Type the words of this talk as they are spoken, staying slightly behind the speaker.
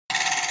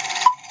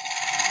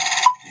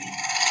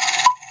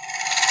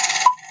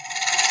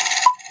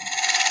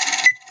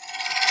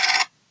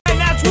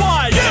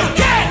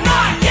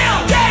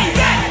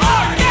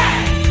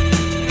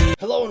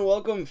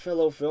Welcome,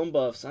 fellow film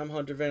buffs. I'm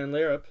Hunter Van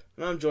Leerup,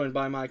 and I'm joined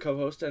by my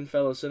co-host and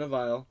fellow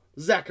cinephile,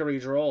 Zachary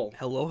Droll.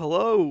 Hello,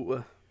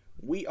 hello.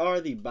 We are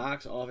the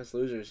Box Office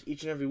Losers.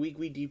 Each and every week,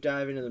 we deep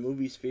dive into the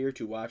movie sphere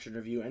to watch and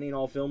review any and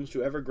all films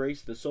to ever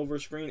grace the silver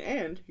screen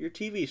and your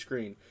TV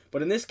screen.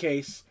 But in this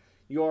case,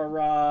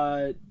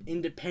 your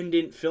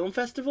independent film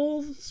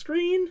festival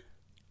screen?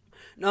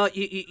 No,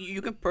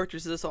 you can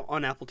purchase this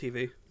on Apple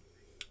TV.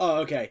 Oh,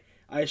 okay.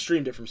 I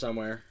streamed it from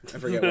somewhere. I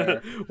forget where.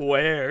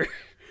 Where?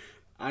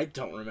 I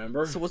don't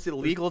remember. So was it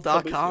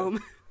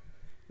illegal.com?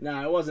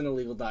 No, it wasn't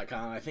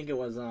illegal.com. I think it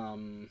was, I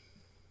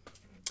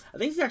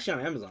think it's actually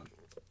on Amazon.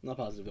 Not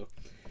positive, though.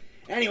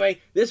 Anyway,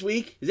 this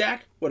week,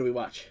 Zach, what do we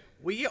watch?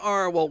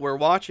 We're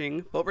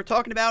watching, but we're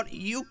talking about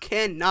You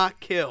Cannot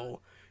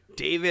Kill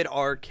David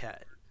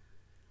Arquette.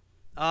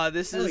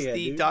 This is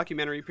the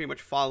documentary pretty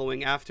much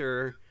following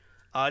after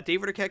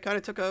David Arquette kind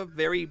of took a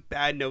very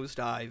bad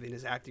nosedive in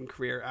his acting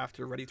career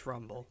after Ready to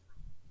Rumble.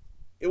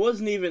 It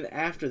wasn't even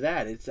after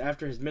that. It's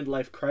after his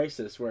midlife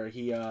crisis where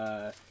he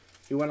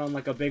went on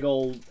like a big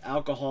old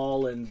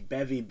alcohol and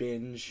bevy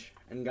binge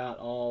and got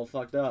all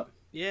fucked up.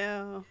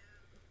 Yeah.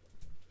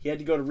 He had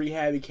to go to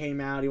rehab. He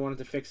came out. He wanted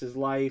to fix his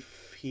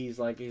life. He's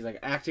like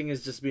acting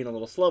is just being a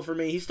little slow for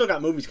me. He's still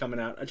got movies coming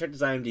out. I checked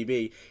his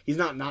IMDb. He's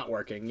not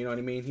working. You know what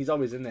I mean? He's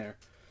always in there.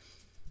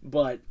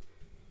 But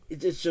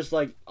it's just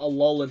like a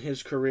lull in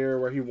his career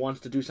where he wants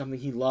to do something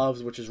he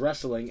loves, which is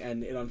wrestling,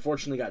 and it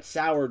unfortunately got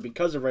soured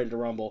because of Ready to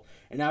Rumble,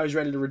 and now he's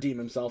ready to redeem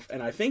himself,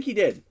 and I think he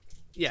did.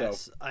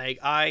 Yes, so,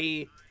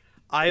 I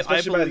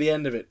especially by the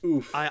end of it.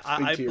 Oof.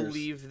 I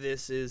believe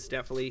this is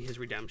definitely his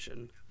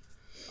redemption.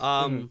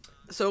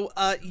 So,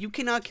 You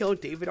Cannot Kill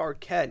David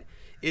Arquette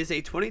is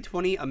a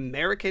 2020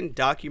 American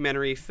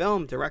documentary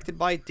film directed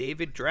by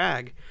David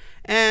Drag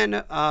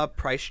and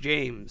Price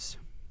James.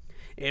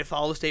 It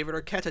follows David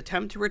Arquette's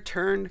attempt to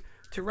return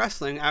to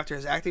wrestling after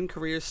his acting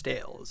career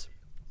stalls.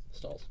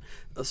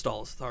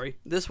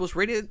 This was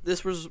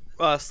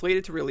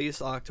slated to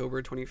release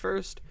October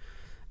 21st,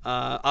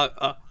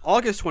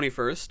 August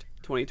 21st,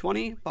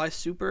 2020 by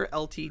Super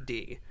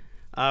Ltd.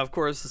 Of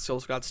course, the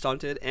stills got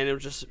stunted, and it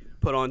was just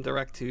put on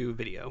direct to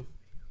video.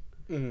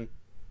 Mm-hmm.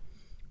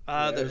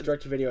 It was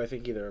direct to video, I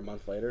think, either a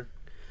month later.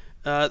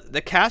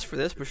 The cast for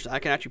this, which I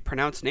can actually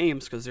pronounce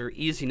names because they're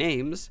easy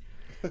names,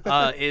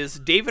 is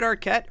David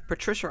Arquette,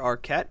 Patricia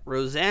Arquette,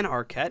 Roseanne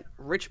Arquette,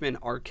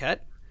 Richmond Arquette,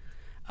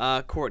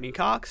 Courtney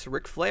Cox,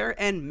 Ric Flair,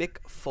 and Mick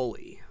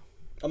Foley.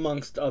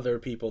 Amongst other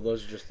people,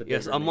 those are just the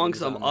yes, amongst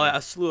them, a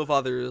slew of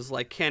others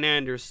like Ken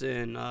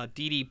Anderson,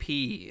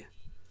 DDP,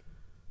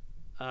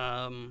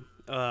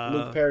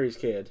 Luke Perry's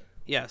kid.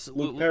 Yes,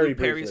 Luke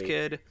Perry's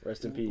kid.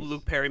 Rest in peace.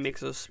 Luke Perry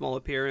makes a small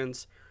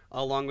appearance,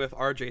 along with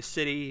RJ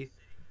City,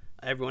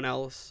 everyone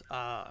else,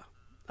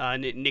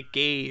 Nick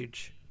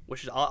Gage,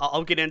 which is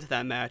I'll get into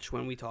that match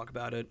when we talk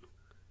about it.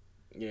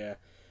 Yeah,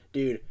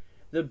 dude,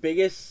 the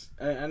biggest.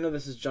 I know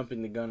this is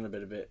jumping the gun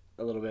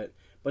a little bit,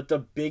 but the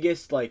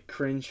biggest like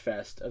cringe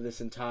fest of this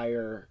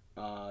entire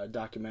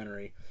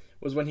documentary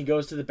was when he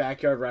goes to the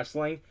backyard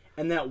wrestling.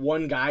 And that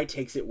one guy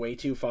takes it way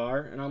too far.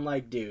 And I'm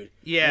like, dude,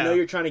 I know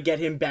you're trying to get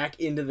him back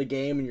into the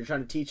game and you're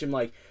trying to teach him,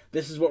 like,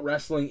 this is what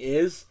wrestling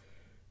is.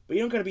 But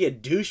you don't got to be a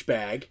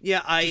douchebag.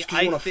 Yeah, I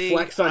want to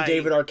flex on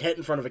David Arquette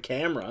in front of a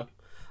camera.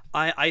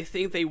 I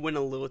think they went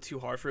a little too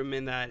hard for him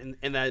in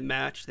that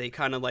match. They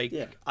kind of like,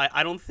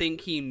 I don't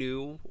think he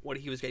knew what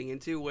he was getting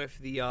into with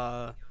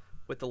the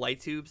light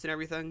tubes and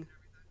everything.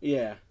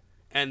 Yeah.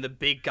 And the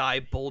big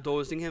guy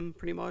bulldozing him,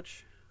 pretty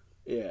much.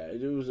 Yeah,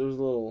 it was a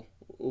little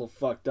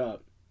fucked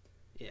up.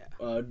 Yeah.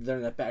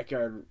 During that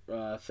backyard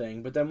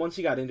thing. But then once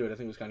he got into it, I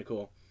think it was kind of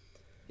cool.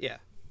 Yeah.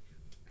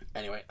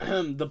 Anyway,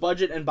 the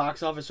budget and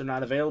box office are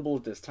not available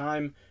at this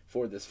time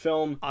for this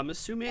film. I'm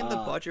assuming the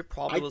budget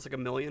probably was like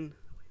 $1 million.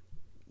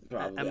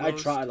 Probably. I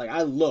tried. Like,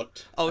 I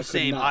looked. Oh,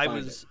 same. I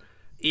was...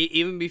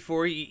 Even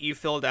before you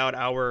filled out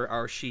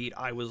our sheet,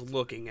 I was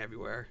looking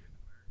everywhere.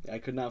 I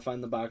could not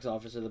find the box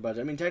office or the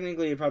budget. I mean,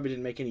 technically, it probably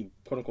didn't make any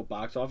quote-unquote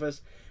box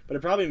office, but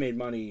it probably made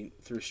money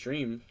through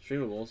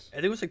streamables. I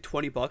think it was like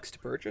 $20 to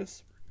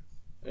purchase.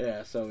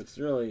 Yeah, so it's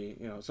really,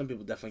 some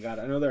people definitely got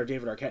it. I know there are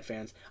David Arquette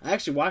fans. I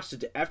actually watched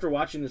it. After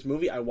watching this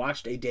movie, I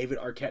watched a David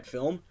Arquette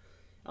film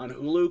on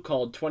Hulu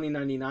called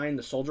 2099,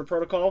 The Soldier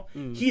Protocol.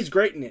 He's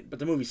great in it, but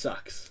the movie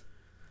sucks.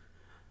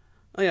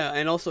 Oh, yeah,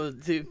 and also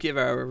to give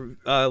our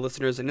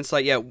listeners an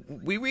insight,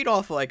 we read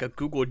off like a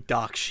Google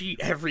Doc sheet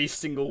every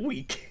single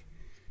week.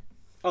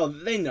 Oh,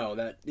 they know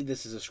that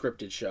this is a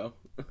scripted show.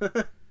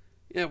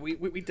 Yeah,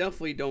 we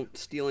definitely don't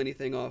steal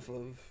anything off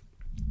of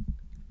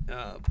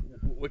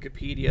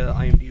Wikipedia,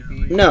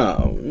 IMDb.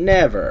 No,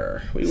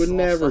 never. We would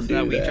never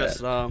do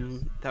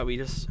that. That we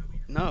just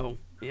know.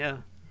 Yeah.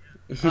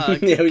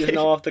 Yeah, we just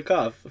know off the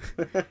cuff.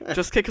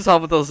 Just kick us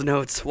off with those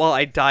notes while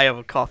I die of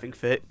a coughing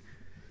fit.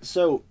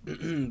 So,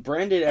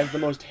 branded as the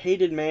most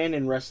hated man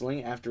in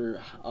wrestling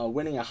after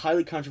winning a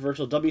highly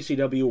controversial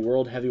WCW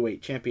World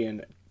Heavyweight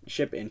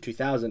Championship in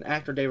 2000,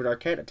 actor David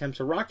Arquette attempts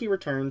a rocky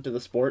return to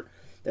the sport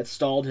that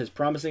stalled his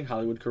promising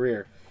Hollywood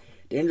career.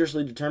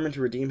 Dangerously determined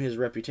to redeem his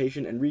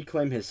reputation and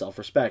reclaim his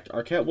self-respect,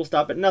 Arquette will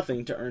stop at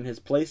nothing to earn his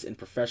place in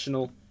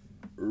professional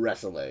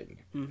wrestling.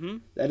 Mm-hmm.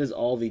 That is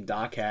all the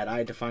doc had. I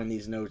had to find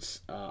these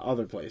notes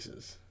other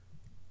places.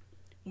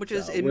 Which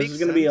is, So, it this makes is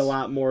going to sense. be a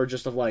lot more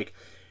just of like,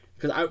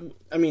 because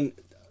I mean,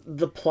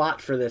 the plot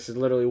for this is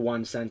literally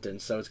one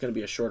sentence, so it's going to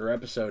be a shorter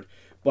episode.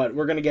 But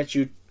we're going to get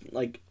you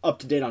like up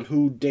to date on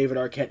who David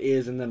Arquette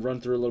is, and then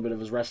run through a little bit of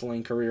his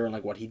wrestling career and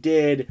like what he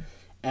did,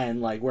 and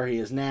like where he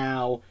is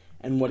now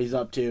and what he's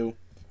up to,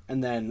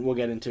 and then we'll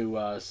get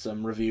into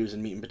some reviews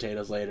and meat and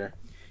potatoes later.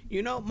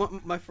 You know,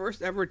 my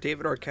first ever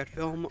David Arquette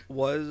film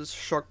was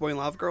Shark Boy and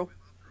Lava Girl.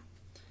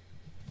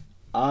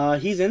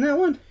 He's in that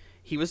one?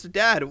 He was the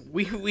dad.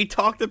 We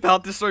talked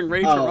about this during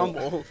Ready to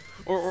Rumble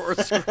or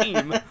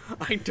Scream.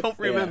 I don't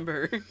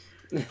remember.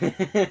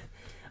 I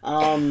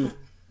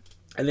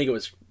think it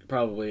was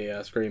probably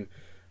Scream.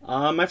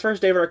 My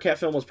first David Arquette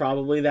film was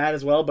probably that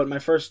as well, but my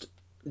first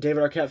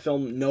David Arquette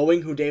film,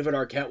 knowing who David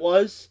Arquette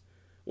was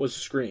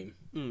Scream,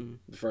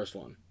 the first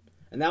one.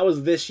 And that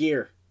was this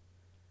year.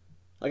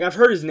 Like, I've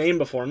heard his name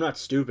before, I'm not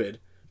stupid,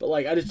 but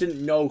like, I just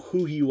didn't know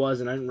who he was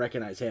and I didn't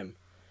recognize him.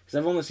 Because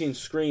I've only seen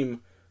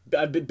Scream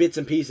bits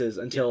and pieces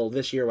until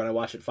this year when I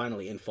watched it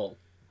finally in full.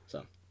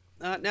 So.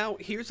 Now,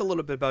 here's a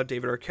little bit about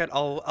David Arquette.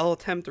 I'll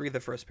attempt to read the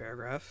first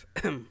paragraph.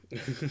 David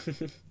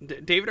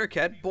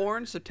Arquette,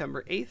 born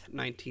September 8th,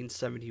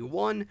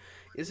 1971,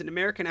 is an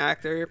American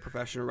actor,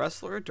 professional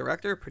wrestler,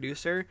 director,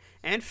 producer,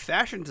 and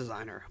fashion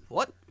designer.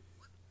 What?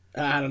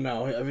 I don't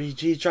know. I mean,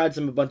 he tried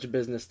a bunch of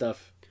business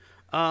stuff.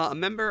 A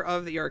member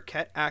of the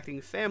Arquette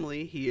acting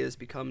family, he has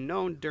become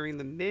known during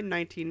the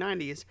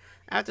mid-1990s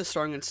after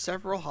starring in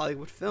several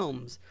Hollywood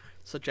films,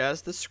 such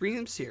as the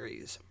Scream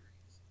series,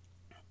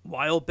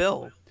 Wild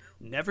Bill,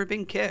 Never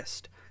Been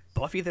Kissed,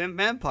 Buffy the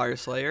Vampire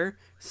Slayer,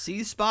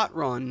 See Spot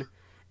Run,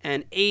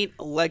 and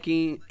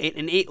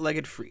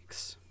Eight-Legged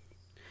Freaks.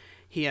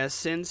 He has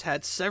since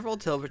had several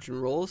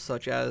television roles,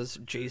 such as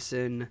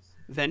Jason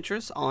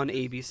Ventress on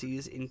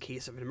ABC's In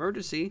Case of an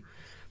Emergency,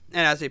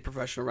 and as a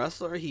professional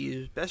wrestler, he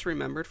is best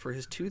remembered for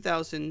his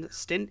 2000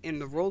 stint in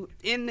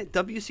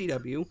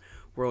WCW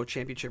World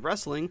Championship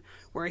Wrestling,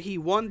 where he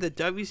won the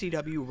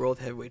WCW World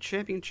Heavyweight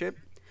Championship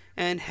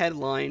and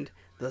headlined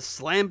the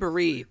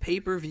Slamboree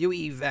pay-per-view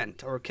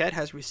event. Arquette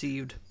has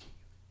received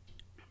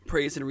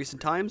praise in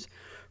recent times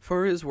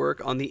for his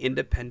work on the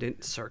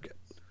independent circuit.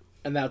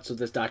 And that's what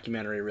this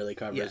documentary really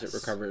covers. Yes.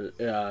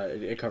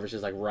 It covers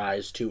his like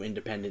rise to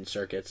independent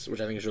circuits, which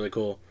I think is really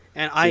cool.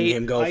 And seeing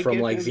him go from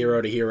like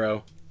zero to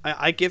hero.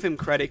 I give him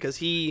credit because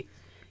he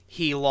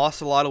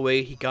lost a lot of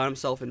weight. He got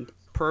himself in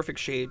perfect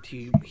shape.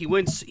 He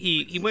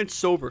went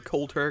sober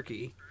cold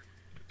turkey.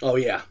 Oh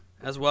yeah,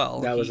 as well.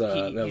 That was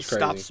he crazy.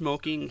 Stopped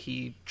smoking.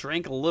 He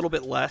drank a little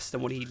bit less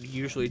than what he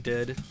usually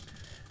did.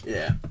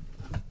 Yeah.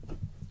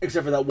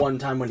 Except for that one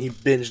time when he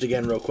binged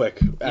again real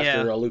quick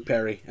after Luke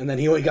Perry, and then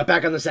he got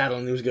back on the saddle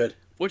and he was good.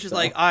 Which is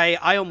like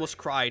I almost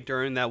cried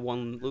during that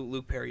one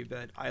Luke Perry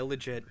bit. I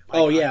legit.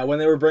 Yeah, when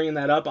they were bringing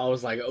that up, I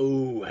was like,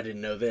 "Oh, I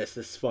didn't know this.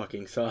 This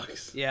fucking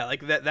sucks." Yeah,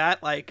 like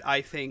that. Like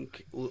I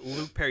think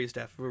Luke Perry's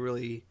death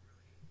really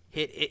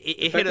hit.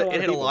 It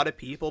hit a lot of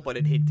people, but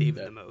it hit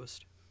David the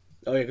most.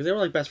 Oh yeah, because they were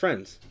like best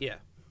friends. Yeah.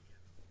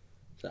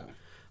 So.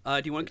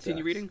 Do you want to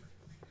continue reading?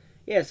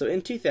 Yeah. So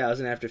in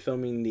 2000, after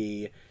filming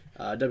the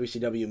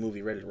WCW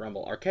movie Ready to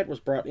Rumble, Arquette was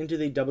brought into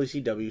the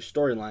WCW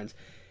storylines.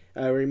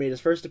 Where he made his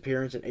first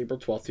appearance on April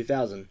 12,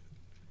 2000,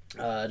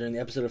 during the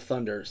episode of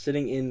Thunder,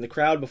 sitting in the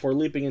crowd before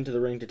leaping into the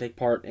ring to take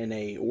part in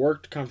a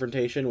worked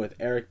confrontation with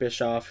Eric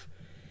Bischoff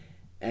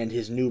and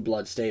his New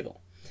Blood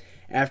stable.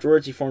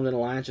 Afterwards, he formed an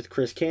alliance with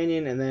Chris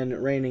Kanyon and then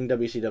reigning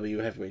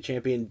WCW Heavyweight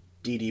Champion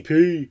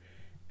DDP,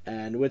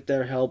 and with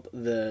their help,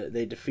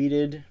 they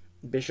defeated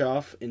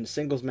Bischoff in a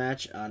singles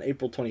match on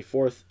April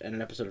 24th in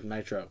an episode of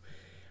Nitro.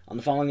 On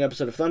the following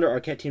episode of Thunder,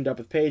 Arquette teamed up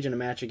with Page in a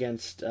match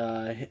against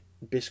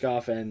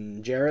Bischoff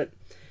and Jarrett,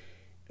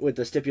 with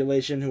the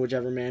stipulation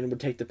whichever man would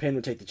take the pin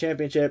would take the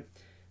championship.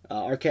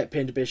 Arquette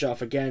pinned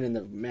Bischoff again, and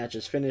the match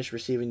is finished,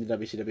 receiving the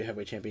WCW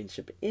Heavyweight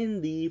Championship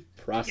in the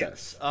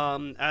process.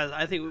 Yes. As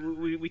I think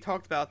we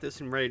talked about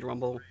this in Ready to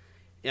Rumble.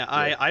 Yeah,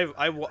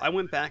 I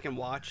went back and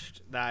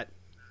watched that.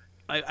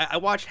 I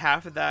watched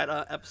half of that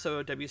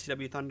episode of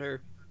WCW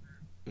Thunder.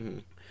 Mm-hmm.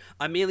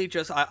 I mainly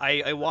just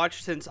I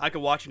watched since I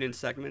could watch it in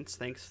segments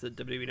thanks to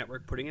the WWE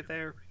Network putting it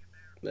there.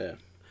 Yeah.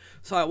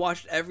 So I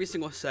watched every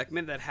single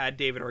segment that had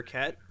David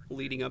Arquette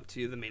leading up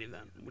to the main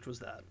event, which was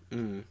that.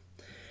 Mm.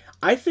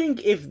 I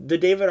think if the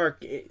David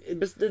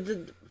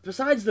Arquette,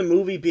 besides the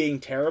movie being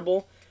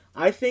terrible,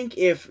 I think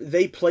if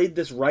they played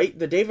this right,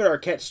 the David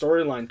Arquette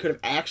storyline could have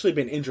actually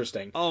been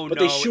interesting. Oh, but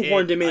no, they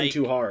shoehorned him in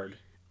too hard.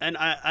 And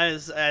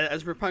as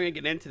we're probably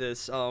gonna get into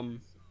this,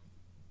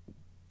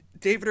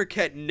 David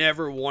Arquette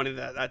never wanted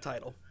that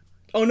title.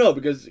 Oh no,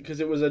 because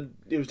it was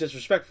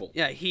disrespectful.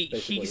 Yeah,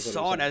 he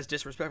saw it as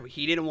disrespectful.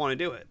 He didn't want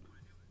to do it.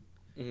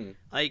 Mm-hmm.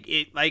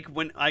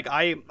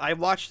 I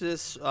watched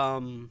this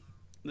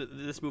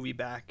this movie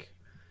back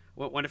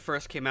when it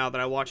first came out.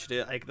 Then I watched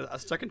it like a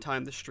second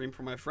time, the stream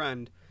for my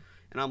friend,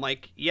 And I'm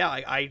like, yeah,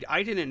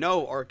 I didn't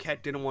know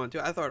Arquette didn't want to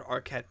do it. I thought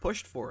Arquette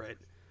pushed for it.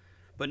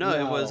 But no,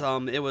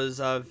 it was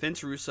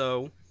Vince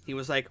Russo. He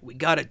was like, we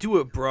gotta do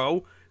it,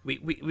 bro. We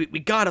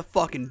gotta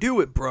fucking do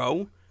it,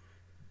 bro.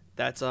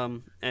 That's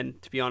and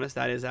to be honest,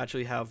 that is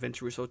actually how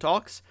Vince Russo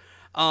talks.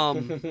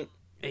 And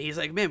he's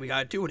like, man, we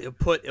gotta do it.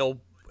 It'll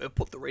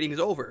put the ratings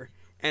over.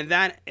 And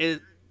that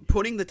is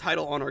putting the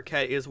title on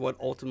Arquette is what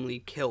ultimately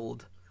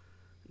killed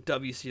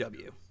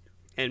WCW.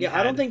 And yeah,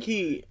 I don't think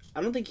he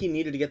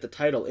needed to get the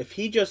title. If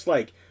he just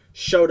like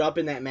showed up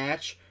in that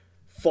match,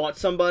 fought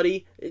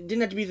somebody, it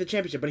didn't have to be the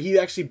championship, but he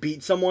actually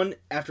beat someone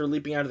after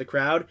leaping out of the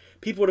crowd,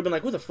 people would have been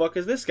like, "Who the fuck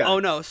is this guy?" Oh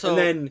no! So and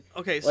then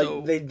okay, like,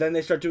 so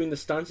they start doing the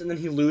stunts, and then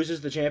he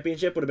loses the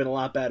championship. Would have been a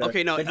lot better.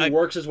 Okay, no, and he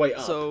works his way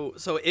up. So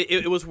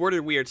it was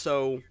worded weird.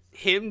 So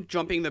him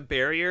jumping the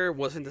barrier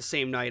wasn't the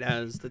same night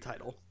as the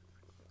title.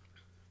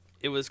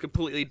 It was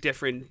completely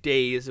different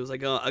days. It was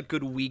like a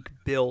good week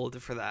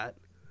build for that.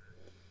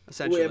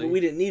 Essentially, yeah, but we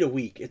didn't need a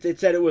week. It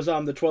said it was the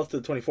 12th to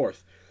the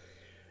 24th.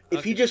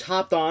 If he just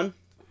hopped on,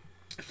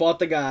 fought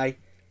the guy,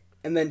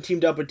 and then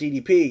teamed up with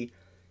DDP,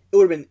 it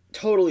would have been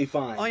totally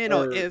fine. Oh, you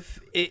know, if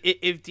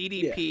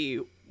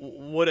DDP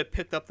would have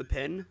picked up the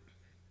pin,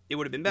 it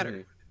would have been better.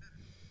 Mm-hmm.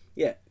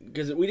 Yeah,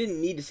 because we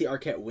didn't need to see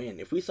Arquette win.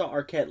 If we saw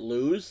Arquette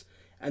lose,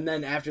 and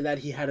then after that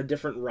he had a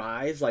different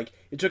rise, like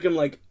it took him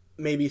like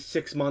maybe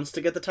 6 months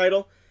to get the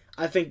title,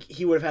 I think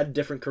he would have had a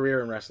different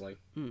career in wrestling.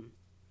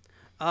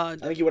 I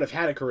think he would have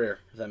had a career,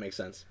 if that makes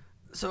sense.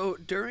 So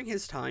during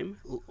his time,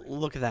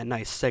 look at that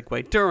nice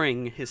segue.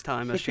 During his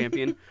time as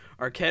champion,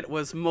 Arquette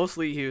was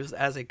mostly used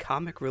as a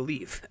comic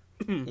relief.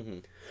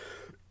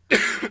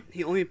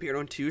 He only appeared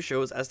on 2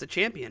 shows as the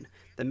champion: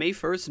 the May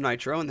 1st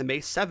Nitro and the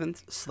May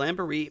 7th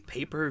Slamboree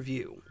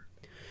pay-per-view.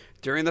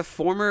 During the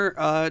former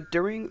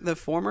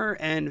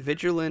and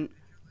Vigilant,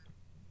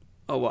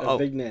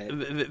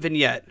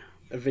 vignette.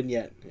 A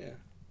vignette, yeah.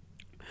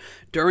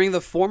 During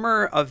the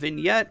former, a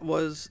vignette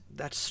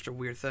that's such a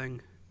weird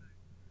thing.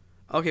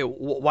 Okay,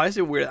 why is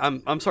it weird?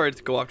 I'm sorry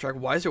to go off track.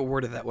 Why is it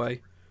worded that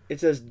way? It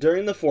says,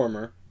 during the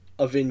former,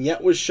 a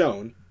vignette was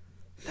shown,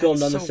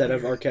 filmed on the set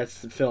of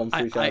Arquette's film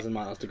 3,000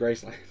 Miles to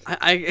Graceland.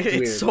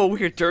 It's so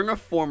weird. During a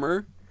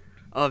former,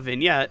 a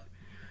vignette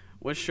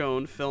was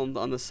shown, filmed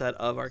on the set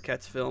of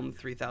Arquette's film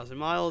 3,000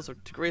 Miles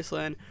to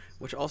Graceland,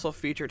 which also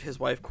featured his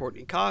wife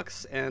Courtney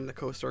Cox and the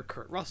co-star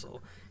Kurt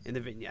Russell in the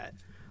vignette.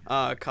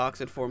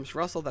 Cox informs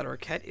Russell that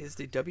Arquette is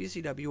the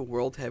WCW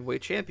World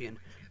Heavyweight Champion,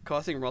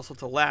 causing Russell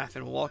to laugh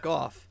and walk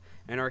off,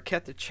 and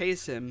Arquette to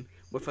chase him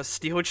with a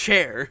steel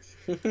chair.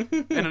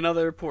 In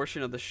another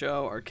portion of the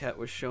show, Arquette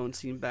was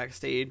seen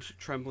backstage,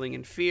 trembling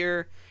in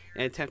fear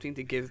and attempting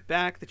to give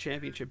back the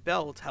championship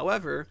belt.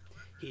 However,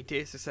 he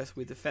did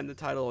successfully defend the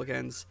title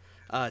against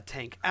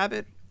Tank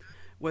Abbott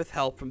with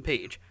help from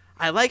Paige.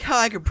 I like how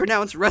I can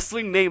pronounce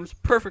wrestling names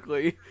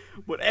perfectly,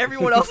 but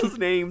everyone else's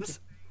names,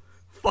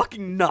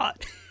 fucking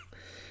not.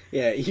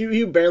 Yeah,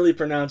 you barely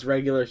pronounce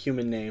regular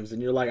human names, and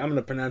you're like, I'm going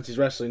to pronounce these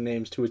wrestling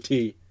names to a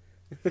T.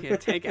 Yeah,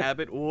 Tank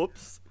Abbott,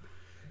 whoops.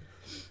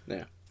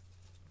 Yeah.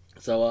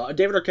 So,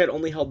 David Arquette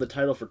only held the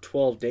title for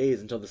 12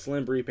 days until the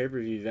Slamboree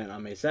pay-per-view event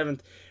on May 7th,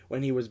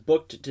 when he was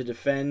booked to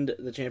defend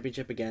the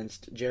championship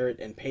against Jarrett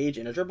and Paige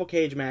in a triple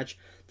cage match.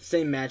 The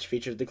same match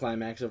featured the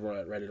climax of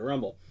Ready to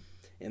Rumble.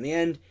 In the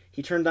end,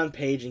 he turned on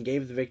Paige and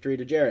gave the victory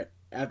to Jarrett.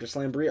 After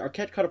Slamboree,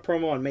 Arquette cut a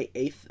promo on May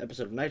 8th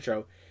episode of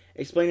Nitro,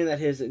 explaining that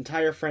his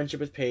entire friendship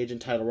with Paige and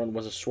title run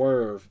was a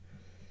swerve.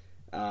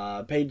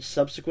 Paige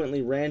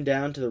subsequently ran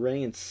down to the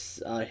ring and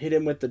hit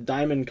him with the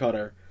Diamond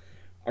Cutter.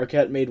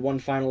 Arquette made one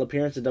final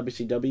appearance at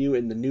WCW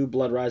in the new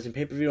Blood Rising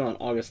pay-per-view on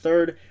August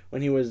 3rd,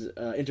 when he was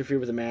interfered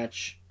with a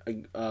match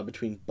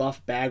between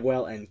Buff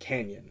Bagwell and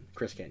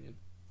Chris Kanyon.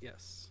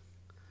 Yes.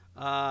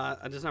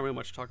 There's not really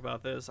much to talk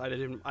about this.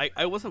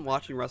 I wasn't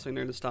watching wrestling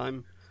during this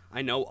time.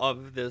 I know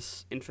of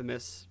this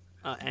infamous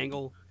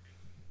angle.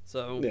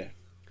 So yeah.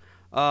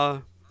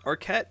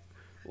 Arquette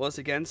was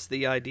against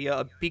the idea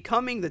of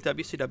becoming the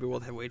WCW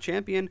World Heavyweight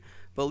Champion,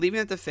 believing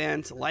that the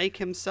fans, like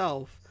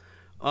himself,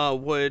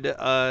 would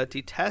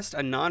detest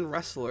a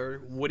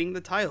non-wrestler winning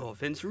the title.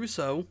 Vince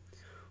Russo,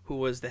 who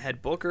was the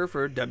head booker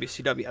for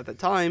WCW at the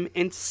time,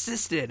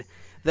 insisted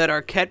that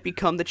Arquette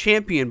become the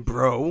champion,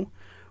 bro.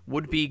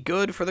 Would be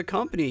good for the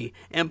company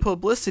and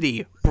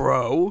publicity,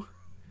 bro.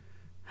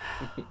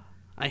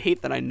 I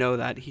hate that I know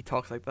that he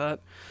talks like that.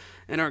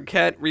 And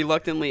Arquette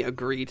reluctantly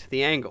agreed to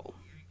the angle.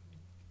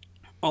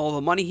 All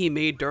the money he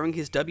made during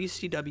his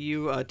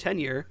WCW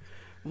tenure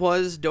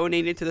was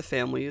donated to the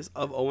families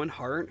of Owen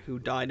Hart, who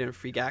died in a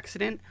freak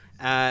accident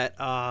at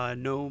I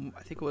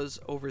think it was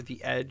Over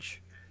the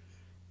Edge,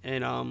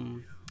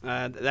 and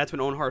that's when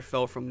Owen Hart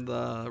fell from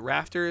the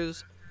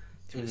rafters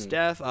to his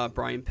death.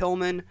 Brian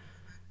Pillman,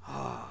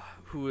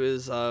 who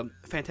is a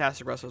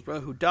fantastic wrestler,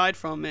 brother, who died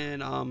from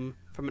an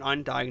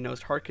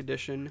undiagnosed heart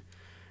condition,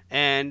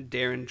 and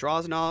Darren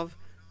Drozdov,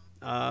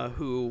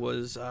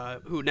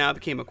 who now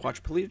became a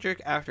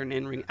quadriplegic after an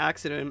in-ring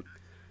accident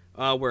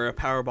where a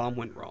powerbomb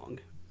went wrong.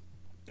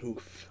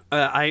 Oof.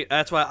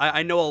 That's why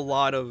I know a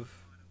lot of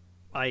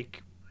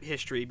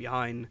history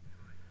behind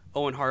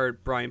Owen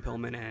Hart, Brian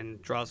Pillman,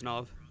 and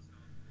Droznov.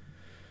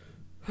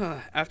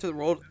 After the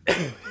World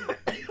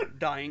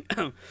dying.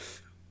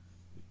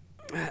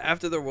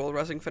 After the World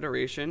Wrestling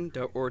Federation,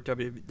 or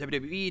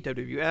WWE,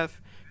 WWF,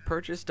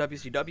 purchased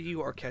WCW,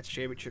 Arquette's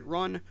championship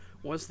run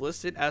was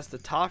listed as the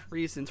top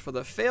reasons for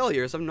the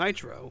failures of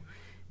Nitro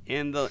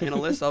in a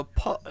list of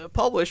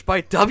published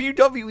by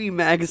WWE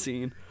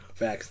Magazine.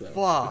 Facts, though.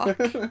 Fuck.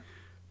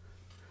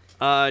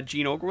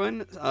 Gene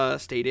Okerlund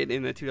stated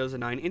in the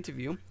 2009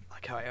 interview,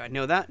 like how I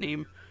know that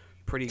name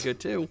pretty good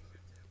too,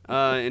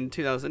 in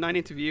 2009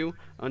 interview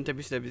on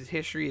WCW's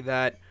history,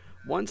 that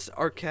once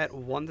Arquette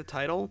won the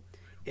title,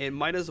 it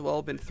might as well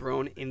have been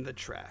thrown in the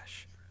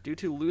trash due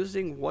to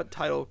losing what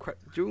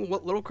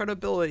little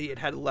credibility it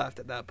had left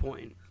at that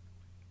point.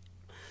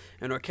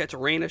 And Arquette's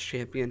reign as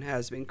champion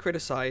has been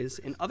criticized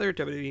in other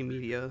WWE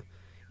media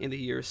in the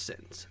years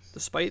since,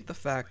 despite the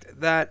fact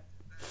that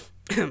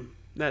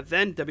that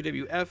then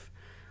WWF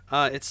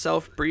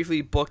itself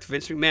briefly booked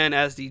Vince McMahon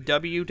as the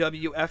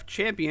WWF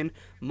champion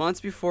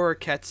months before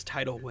Arquette's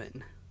title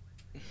win.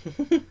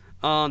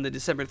 On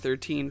December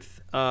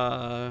 13th,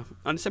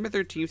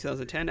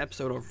 2010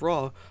 episode of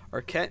Raw,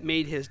 Arquette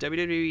made his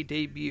WWE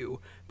debut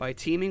by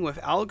teaming with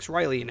Alex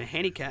Riley in a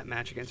handicap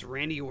match against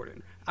Randy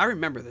Orton. I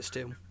remember this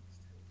too.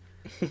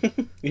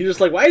 You're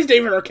just like, why is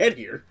David Arquette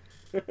here?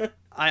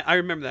 I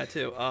remember that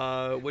too.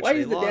 Why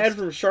is the dad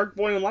from Shark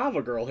Boy and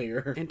Lava Girl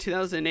here? In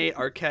 2008,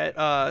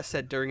 Arquette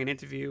said during an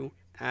interview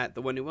at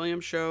the Wendy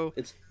Williams show,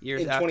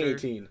 years after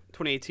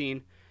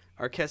 2018,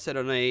 Arquette said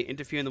on an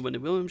interview in the Wendy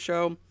Williams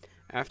show,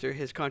 after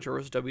his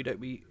controversial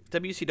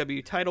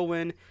WCW title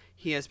win,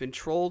 he has been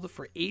trolled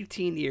for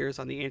 18 years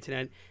on the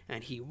internet,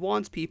 and he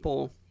wants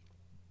people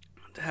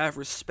to have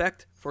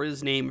respect for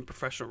his name in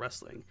professional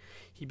wrestling.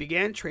 He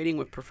began training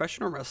with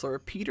professional wrestler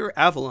Peter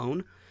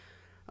Avalone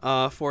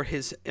for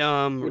his Which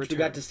return. we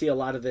got to see a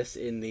lot of this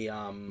in the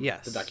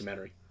Yes. the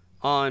documentary.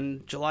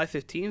 On July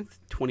 15th,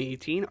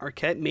 2018,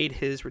 Arquette made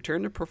his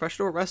return to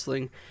professional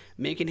wrestling,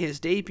 making his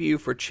debut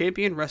for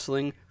Champion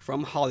Wrestling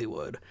from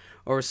Hollywood,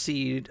 or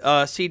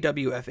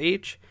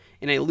CWFH,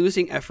 in a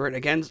losing effort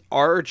against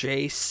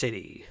RJ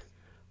City.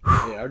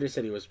 Yeah, RJ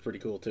City was pretty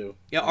cool too.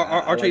 Yeah,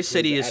 I RJ liked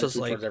City his is just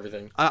attitude like... towards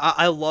everything.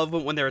 I love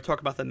when they were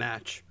talking about the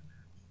match.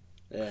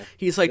 Yeah,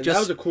 He's like, and just... that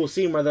was a cool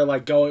scene where they're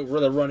like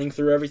where they're running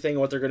through everything and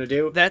what they're gonna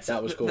do. That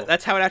was cool.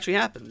 That's how it actually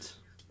happens.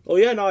 Oh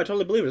yeah, no, I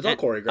totally believe it. It's all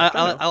choreographed.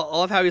 I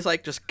love how he's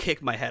like, just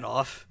kick my head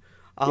off.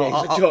 Yeah,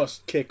 he's like,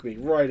 just kick me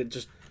right and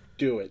just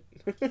do it.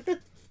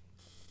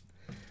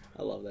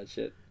 I love that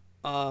shit.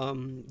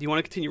 Do you want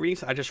to continue reading?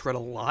 So I just read a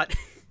lot.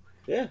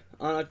 Yeah,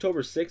 on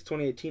October 6,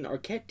 2018,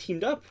 Arquette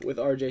teamed up with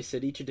RJ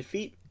City to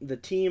defeat the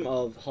team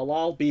of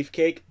Halal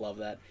Beefcake, love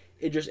that,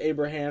 Idris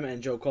Abraham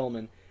and Joe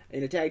Coleman,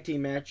 in a tag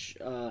team match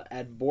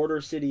at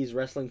Border City's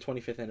Wrestling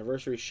 25th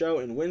Anniversary show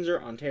in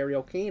Windsor,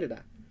 Ontario,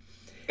 Canada.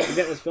 The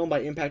event was filmed by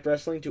Impact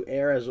Wrestling to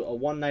air as a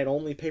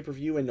one-night-only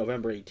pay-per-view in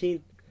November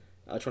 18th,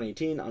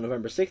 2018. On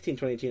November 16,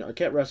 2018,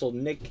 Arquette wrestled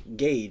Nick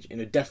Gage in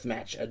a death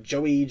match at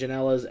Joey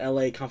Janela's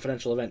LA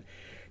Confidential event.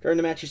 During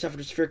the match, he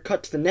suffered a severe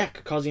cut to the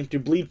neck, causing him to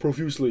bleed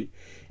profusely.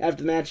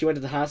 After the match, he went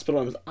to the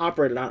hospital and was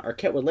operated on.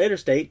 Arquette would later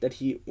state that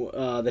he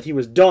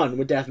was done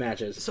with death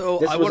matches. So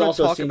this I was want to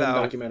also talk seen about in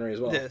the documentary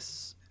as well.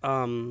 This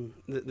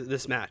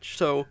match.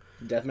 So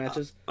death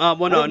matches.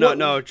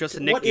 No, just a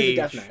Nick what Gage is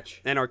a death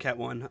match? and Arquette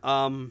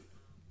one.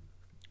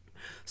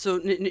 So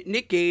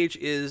Nick Gage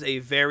is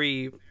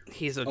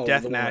he's a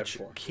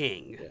deathmatch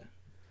king.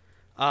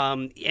 Yeah.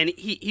 And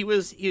he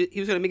was going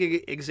to make an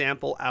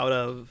example out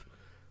of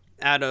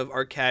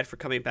Arquette for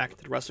coming back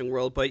into the wrestling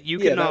world, but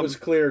that was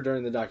clear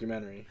during the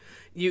documentary.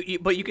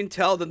 But you can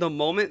tell that the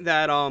moment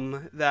that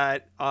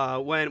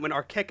when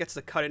Arquette gets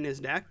the cut in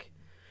his neck,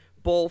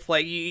 both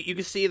like you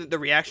can see the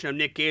reaction of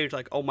Nick Gage,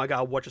 like, oh my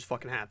god, what just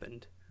fucking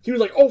happened? He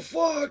was like, oh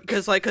fuck,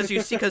 because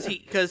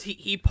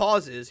he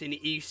pauses and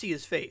you see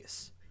his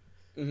face.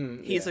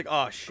 Mm-hmm, He's like,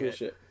 oh shit. Cool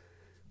shit.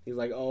 He's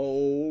like,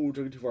 oh,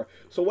 took it too far.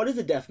 So what is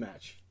a death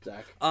match,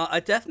 Zach?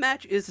 A death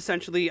match is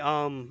essentially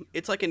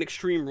it's like an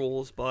Extreme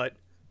Rules, but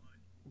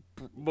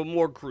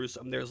more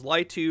gruesome. There's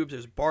light tubes,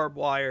 there's barbed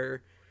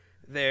wire,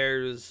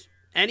 there's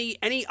any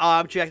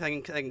object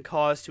that can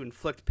cause to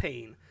inflict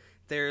pain.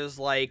 There's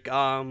like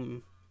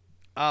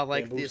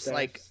this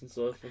like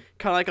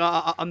kind of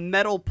like a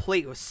metal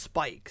plate with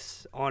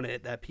spikes on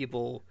it that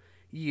people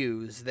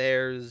use.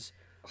 There's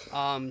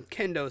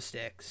kendo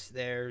sticks.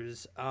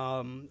 There's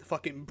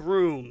fucking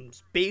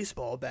brooms,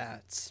 baseball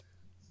bats,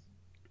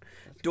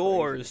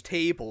 doors,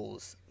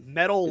 tables,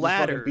 metal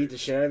ladders. Beat the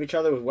shit out of each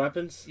other with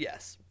weapons.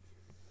 Yes.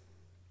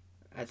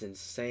 That's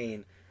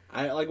insane.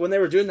 I like when they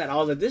were doing that. I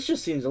was like, this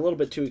just seems a little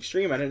bit too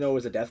extreme. I didn't know it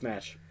was a death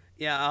match.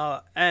 Yeah,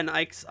 and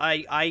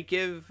I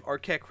give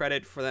Arquette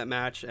credit for that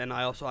match, and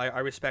I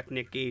respect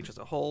Nick Gage as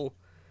a whole,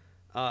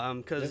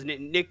 because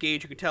Nick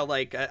Gage, you could tell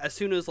like as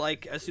soon as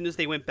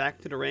they went back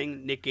to the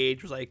ring, Nick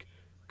Gage was like,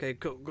 okay,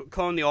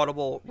 call in the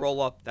audible,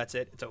 roll up, that's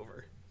it, it's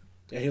over.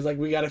 And he was like,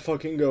 "We gotta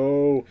fucking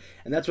go,"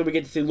 and that's when we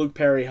get to see Luke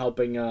Perry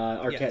helping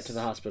Arquette Yes. to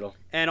the hospital,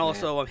 And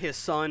also his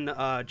son,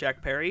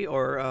 Jack Perry,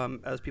 or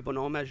as people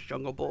know him as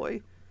Jungle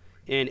Boy,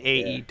 in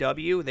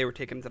AEW. They were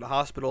taking him to the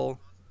hospital.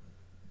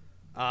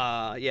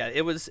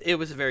 It was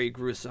a very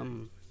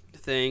gruesome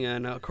thing,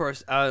 and of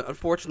course,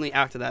 unfortunately,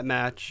 after that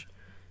match,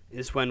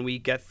 is when we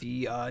get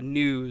the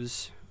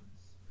news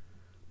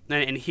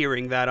and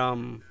hearing that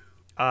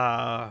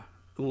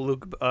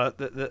Luke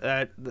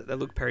that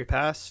Luke Perry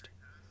passed,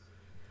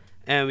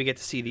 and we get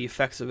to see the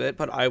effects of it.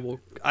 But I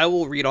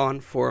will read on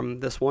from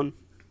this one,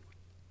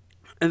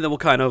 and then we'll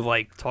kind of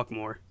like talk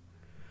more.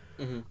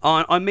 Mm-hmm.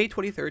 On May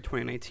 23rd,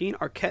 2019,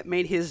 Arquette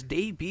made his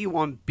debut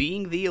on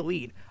Being the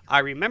Elite. I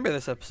remember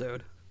this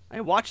episode. I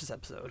watched this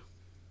episode,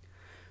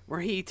 where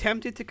he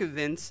attempted to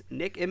convince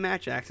Nick and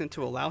Matt Jackson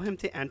to allow him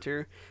to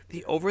enter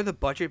the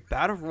over-the-budget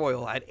Battle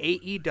Royal at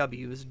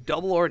AEW's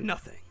Double or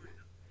Nothing.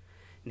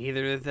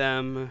 Neither of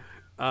them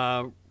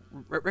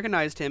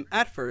recognized him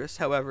at first.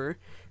 However,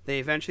 they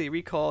eventually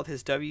recalled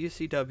his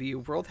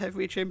WCW World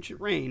Heavyweight Championship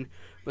reign,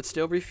 but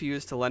still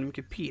refused to let him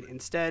compete.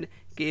 Instead,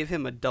 gave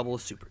him a double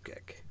super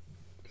kick.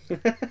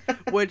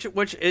 which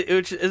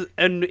is,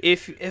 and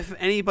if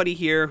anybody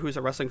here who's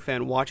a wrestling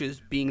fan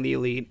watches Being the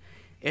Elite,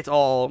 it's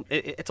all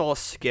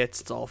skits,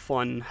 it's all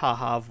fun,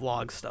 haha,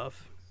 vlog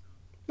stuff.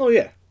 Oh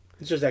yeah,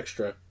 it's just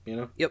extra, you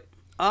know. Yep.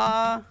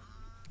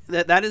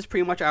 That is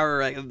pretty much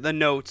our the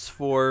notes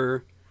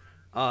for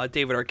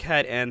David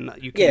Arquette, and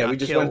you can we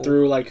just went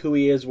through like who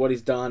he is, what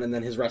he's done, and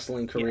then his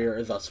wrestling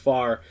career thus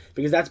far,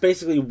 because that's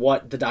basically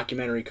what the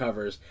documentary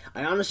covers.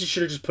 I honestly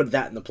should have just put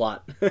that in the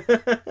plot.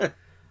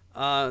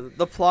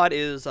 The plot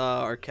is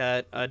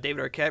David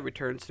Arquette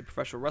returns to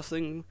professional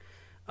wrestling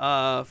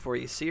for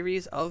a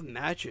series of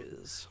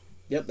matches.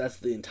 Yep, that's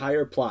the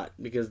entire plot,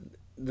 because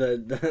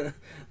the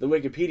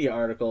Wikipedia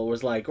article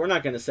was like, we're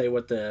not going to say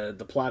what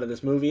the plot of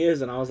this movie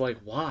is, and I was like,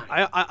 why?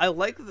 I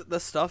like the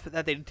stuff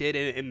that they did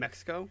in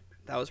Mexico.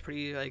 That was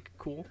pretty like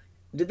cool.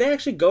 Did they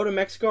actually go to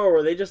Mexico, or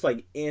were they just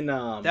like in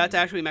That's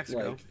actually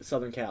Mexico. like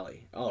Southern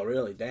Cali? Oh,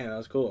 really? Damn, that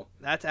was cool.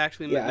 That's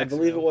actually Yeah, Mexico. I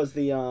believe it was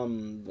the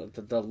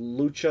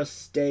Lucha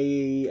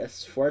Stay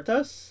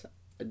Fuertes.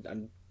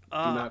 Do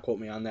not quote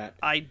me on that.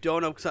 I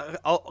don't know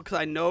because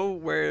I know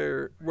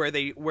where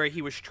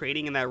he was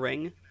training in that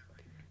ring.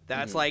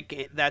 That's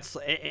that's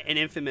an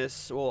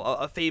infamous,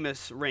 a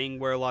famous ring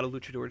where a lot of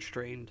luchadors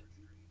trained.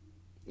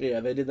 Yeah,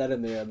 they did that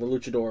in the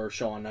Luchador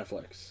show on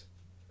Netflix.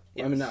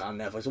 Yes. I mean, not on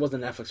Netflix. It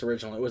wasn't Netflix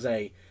original. It was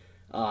a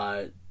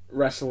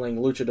wrestling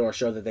luchador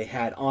show that they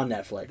had on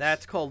Netflix.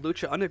 That's called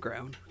Lucha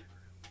Underground.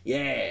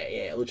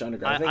 Yeah, Lucha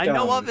Underground. I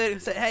know of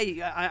it. Hey,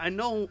 I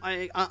know.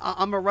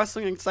 I'm a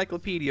wrestling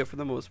encyclopedia for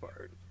the most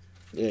part.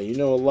 Yeah, you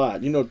know a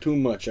lot. You know too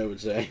much, I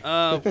would say.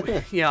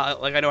 Yeah,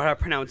 like I know how to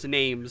pronounce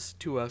names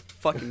to a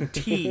fucking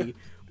T.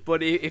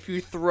 But if you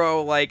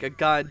throw like a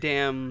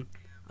goddamn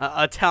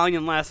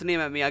Italian last name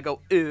at me, I go,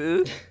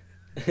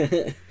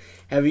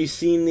 Have you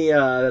seen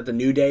that the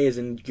New Day is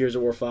in Gears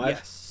of War 5?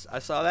 Yes, I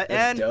saw that.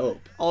 That's and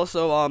dope.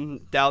 Also,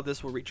 doubt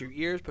this will reach your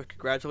ears, but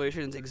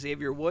congratulations,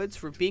 Xavier Woods,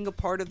 for being a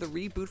part of the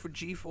reboot for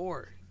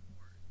G4.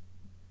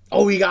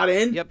 Oh, he got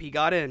in? Yep, he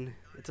got in.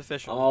 It's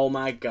official. Oh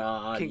my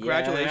god!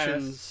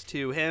 Congratulations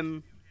to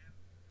him.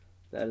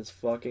 That is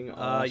fucking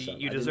awesome.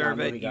 You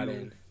deserve it. He got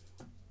in.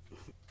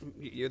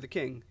 You're the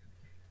king.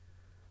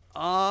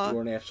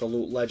 You're an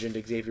absolute legend,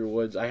 Xavier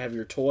Woods. I have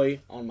your toy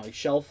on my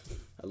shelf.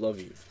 I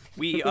love you.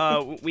 We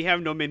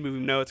have no mid-movie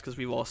notes because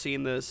we've all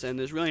seen this, and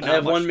there's really not I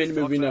have much one to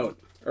mid-movie talk note.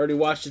 I already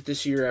watched it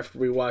this year after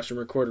we watched and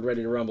recorded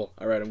Ready to Rumble.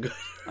 All right, I'm good.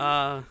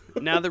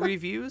 Now the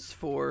reviews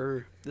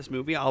for this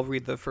movie. I'll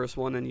read the first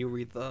one, and you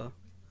read the.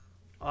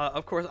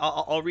 Of course,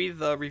 I'll read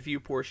the review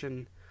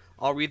portion.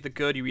 I'll read the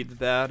good. You read the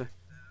bad.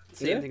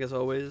 Same thing as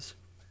always.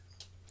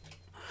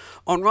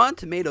 On Rotten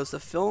Tomatoes, the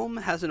film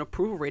has an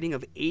approval rating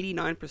of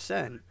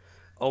 89%.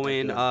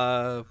 Owen,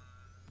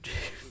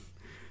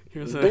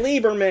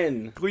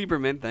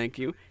 Gleberman, thank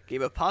you,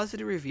 gave a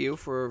positive review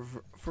for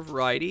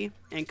Variety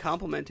and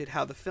complimented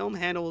how the film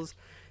handles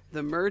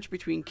the merge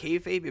between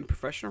kayfabe and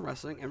professional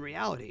wrestling and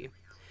reality.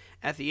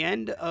 At the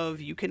end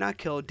of You Cannot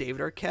Kill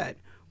David Arquette,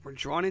 we're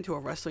drawn into a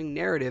wrestling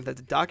narrative that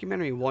the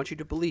documentary wants you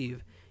to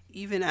believe,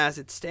 even as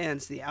it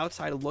stands the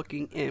outside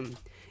looking in.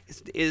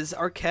 Is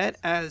Arquette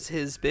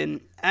has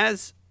been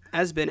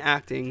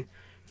acting,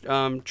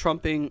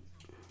 trumping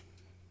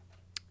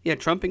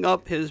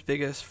up his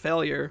biggest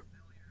failure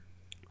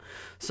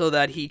so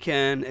that he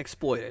can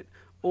exploit it?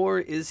 Or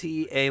is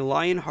he a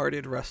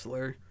lion-hearted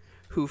wrestler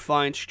who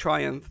finds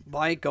triumph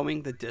by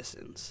going the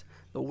distance?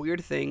 The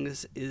weird thing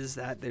is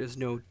that there's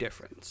no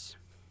difference.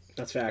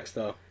 That's facts,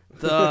 though.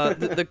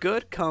 The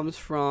good comes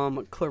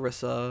from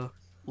Clarissa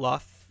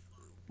Lothry.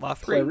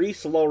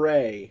 Clarice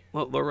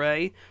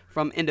Loray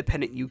from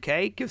Independent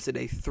UK gives it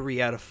a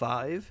 3 out of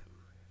 5.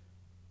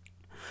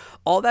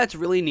 All that's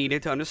really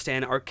needed to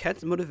understand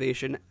Arquette's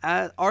motivation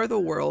are the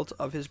worlds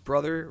of his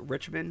brother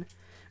Richmond.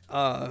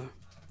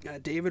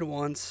 David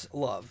wants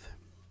love.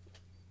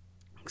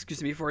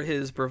 For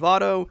his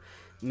bravado,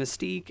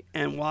 mystique,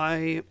 and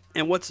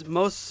what's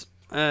most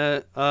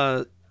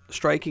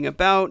striking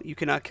about, you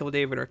cannot kill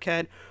David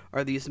Arquette,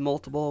 are these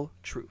multiple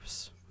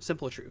truths.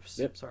 Simple truths.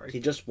 Yep. Sorry. He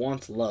just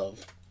wants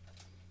love.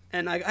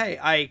 And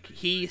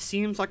he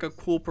seems like a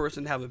cool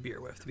person to have a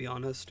beer with, to be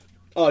honest.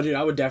 Oh, dude,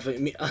 I would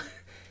definitely.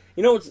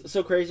 You know what's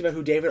so crazy about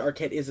who David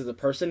Arquette is as a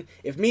person?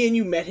 If me and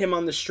you met him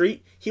on the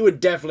street, he would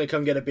definitely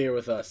come get a beer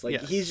with us. Like,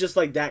 Yes. he's just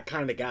like that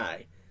kind of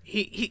guy.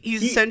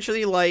 He's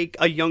essentially like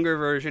a younger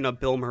version of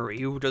Bill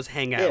Murray, who would just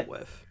hang out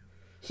with.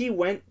 He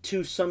went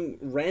to some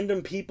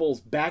random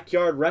people's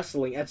backyard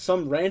wrestling at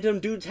some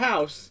random dude's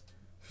house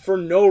for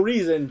no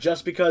reason,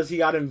 just because he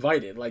got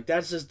invited. Like,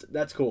 that's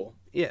cool.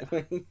 Yeah.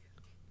 David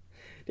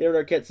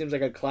Arquette seems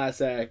like a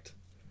class act.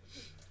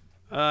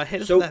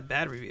 Hit us with that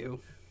bad review.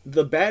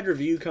 The bad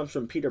review comes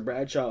from Peter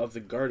Bradshaw of The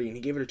Guardian.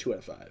 He gave it a 2 out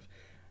of 5.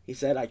 He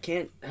said, "I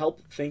can't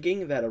help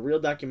thinking that a real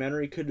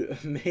documentary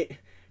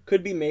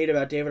could be made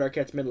about David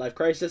Arquette's midlife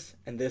crisis,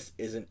 and this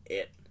isn't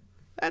it."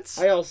 I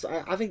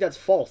think that's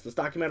false. This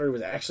documentary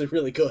was actually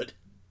really good.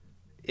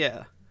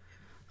 Yeah.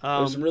 There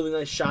were some really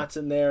nice shots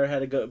in there.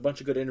 Had a bunch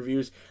of good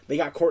interviews. They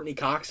got Courtney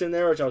Cox in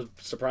there, which I was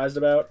surprised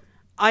about.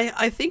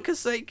 I think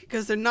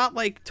because they're not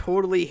like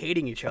totally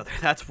hating each other.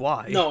 That's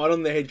why. No, I don't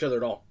think they hate each other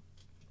at all.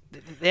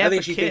 They I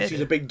think she thinks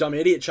she's a big dumb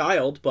idiot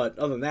child, but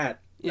other than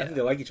that, Yeah. I think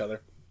they like each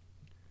other.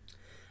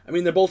 I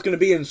mean, they're both going to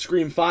be in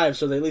Scream 5,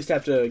 so they at least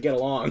have to get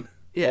along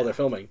while they're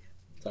filming.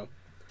 So,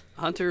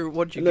 Hunter,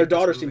 what did you? and their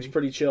daughter seems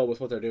pretty chill with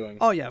what they're doing.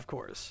 Oh yeah, of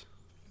course.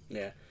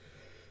 Yeah.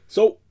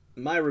 So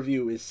my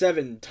review is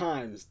 7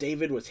 times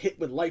David was hit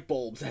with light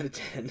bulbs out of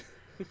 10.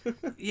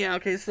 Yeah.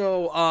 Okay.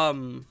 So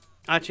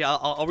actually,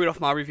 I'll read off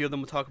my review, then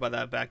we'll talk about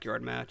that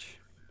backyard match.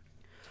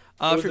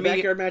 It was For the me,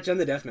 backyard match and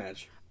the death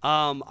match.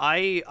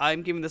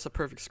 I'm giving this a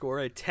perfect score,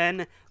 a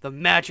 10. The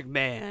Magic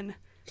Man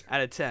out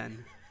of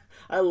 10.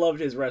 I loved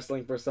his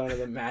wrestling persona,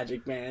 the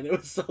Magic Man. It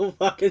was so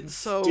fucking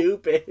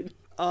stupid.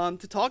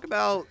 To talk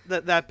about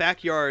that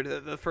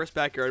backyard, the first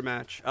backyard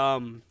match,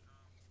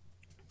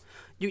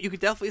 you could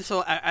definitely,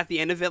 so at the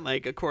end of it,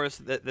 like, of course,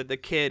 the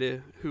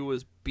kid who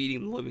was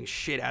beating the living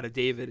shit out of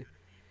David,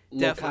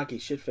 Little cocky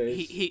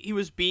shitface. he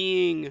was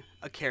being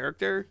a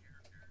character.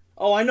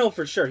 Oh, I know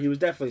for sure. He was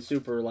definitely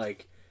super,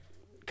 like...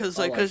 Because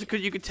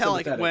you could tell,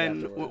 like,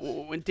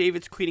 when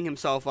David's cleaning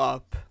himself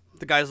up,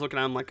 the guy's looking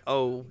at him like,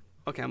 oh,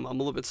 okay, I'm a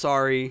little bit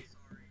sorry.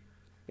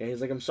 Yeah,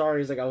 he's like, I'm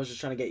sorry. He's like, I was just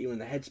trying to get you in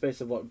the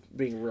headspace of what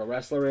being a real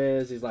wrestler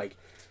is. He's like,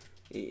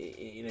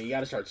 you know, you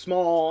got to start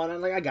small. And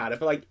I'm like, I got it.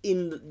 But, like,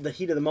 in the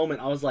heat of the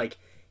moment, I was like,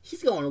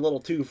 he's going a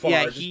little too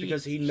far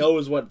because he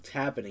knows what's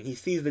happening. He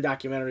sees the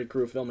documentary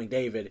crew filming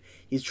David.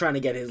 He's trying to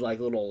get his, like,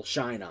 little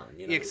shine on,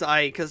 you know? Yeah,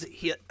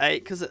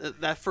 because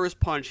that first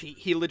punch,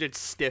 he legit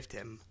stiffed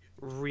him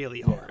really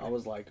hard. Yeah, I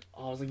was like,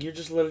 you're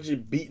just literally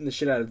beating the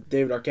shit out of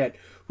David Arquette,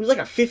 who's like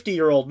a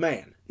 50-year-old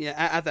man. Yeah,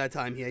 at that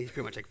time, yeah, he's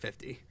pretty much like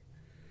 50.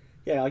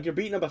 Yeah, like, you're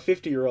beating up a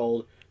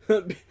 50-year-old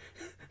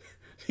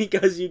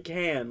because you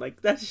can.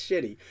 Like, that's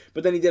shitty.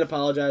 But then he did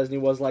apologize, and he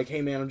was like,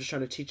 hey, man, I'm just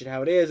trying to teach it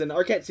how it is. And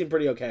Arquette seemed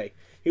pretty okay.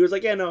 He was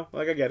like, yeah, no,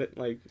 like, I get it.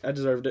 Like, I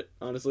deserved it,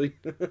 honestly.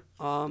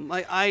 For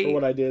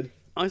what I did.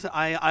 Honestly,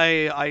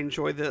 I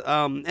enjoyed the,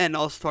 and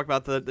also talk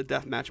about the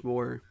death match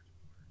more.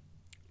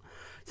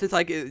 Since,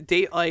 like,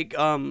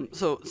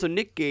 so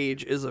Nick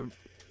Gage is a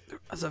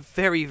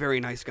very, very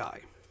nice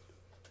guy.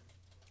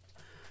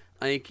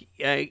 Like,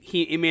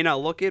 he may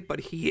not look it, but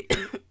he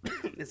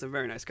is a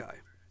very nice guy.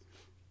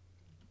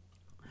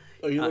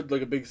 Oh, he looked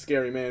like a big,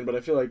 scary man, but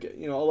I feel like,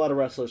 you know, a lot of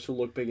wrestlers who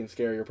look big and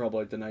scary are probably,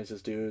 like, the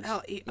nicest dudes.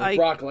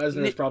 Brock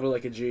Lesnar is probably,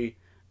 like, a G.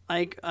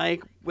 Like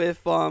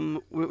with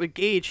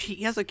Gage,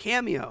 he has a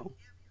cameo,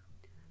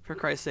 for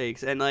Christ's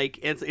sakes, and, like,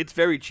 it's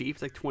very cheap.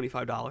 It's, like,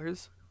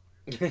 $25.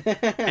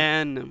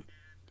 and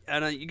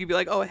you could be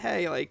like, oh,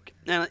 hey, like,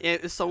 and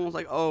if someone's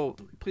like, oh,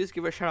 please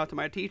give a shout out to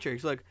my teacher.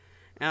 He's like,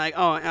 and like,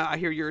 oh, I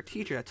hear you're a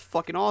teacher. That's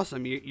fucking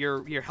awesome.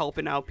 You're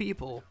helping out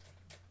people.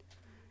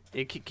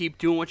 And keep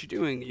doing what you're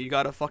doing. You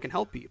gotta fucking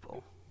help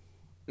people.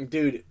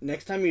 Dude,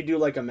 next time you do,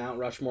 like, a Mount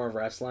Rushmore of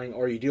wrestling,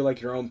 or you do,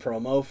 like, your own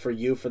promo for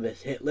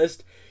this hit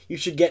list, you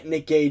should get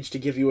Nick Gage to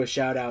give you a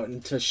shout out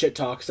and to shit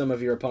talk some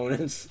of your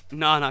opponents.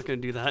 No, I'm not gonna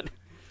do that.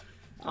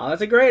 Oh,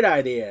 that's a great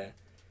idea.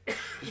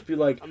 Just be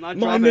like,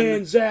 my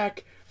man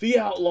Zach, the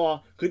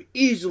Outlaw, could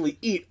easily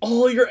eat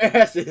all your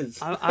asses.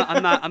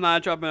 I'm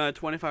not dropping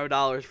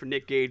 $25 for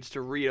Nick Gage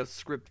to read a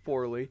script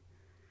poorly.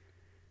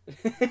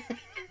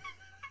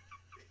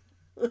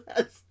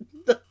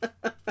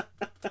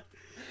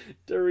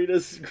 To read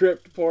a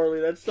script poorly.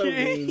 That's so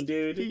mean,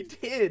 dude. He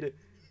did.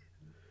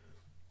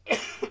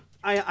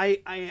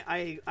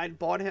 I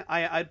bought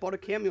a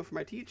cameo for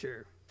my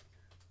teacher.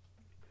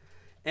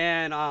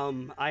 And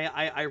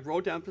I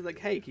wrote down, like,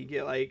 hey, can you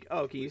get, like,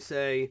 oh, can you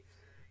say,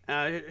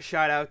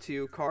 shout out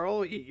to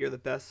Carl, you're the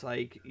best,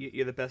 like,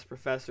 you're the best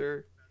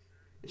professor,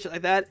 and shit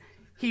like that.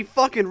 He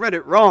fucking read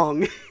it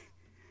wrong.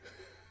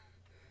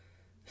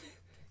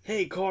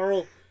 Hey,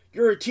 Carl,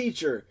 you're a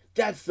teacher.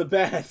 That's the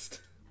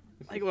best.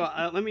 Like, well,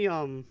 let me,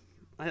 I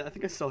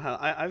think I still have,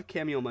 I have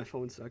Cameo on my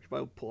phone, so I could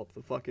probably pull up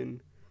the fucking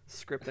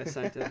script I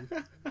sent him.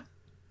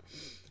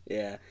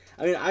 Yeah.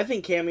 I mean, I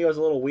think Cameo is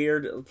a little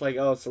weird. It's like,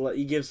 oh,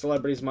 you give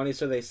celebrities money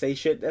so they say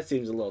shit. That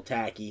seems a little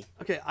tacky.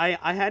 Okay,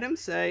 I had him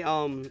say,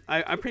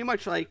 I pretty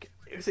much like,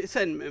 it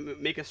said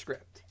make a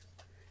script.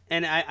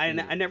 And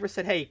I never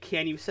said, hey,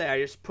 can you say?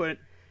 I just put,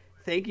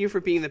 thank you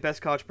for being the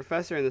best college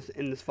professor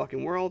in this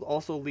fucking world.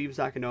 Also, leave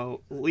Zach and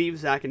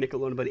Nick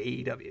alone about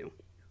AEW.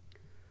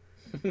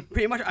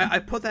 Pretty much, I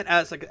put that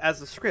as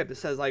the script. It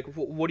says like,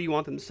 what do you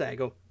want them to say? I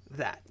go,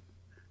 that.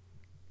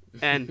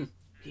 And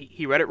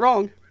he read it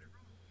wrong.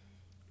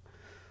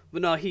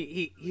 But no,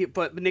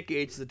 but Nick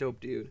Gage is a dope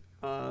dude.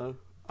 I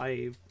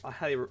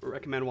highly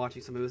recommend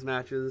watching some of his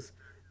matches.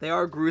 They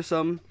are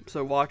gruesome,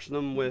 so watch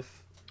them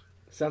with.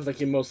 Sounds like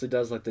he mostly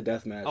does like the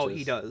death matches. Oh,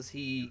 he does.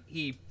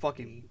 He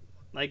fucking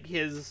like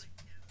his.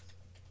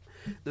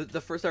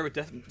 The first ever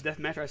death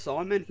match I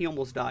saw him in, he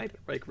almost died.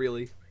 Like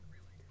really.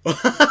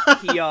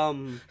 He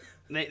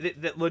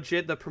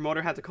legit the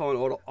promoter had to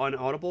call an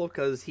audible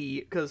because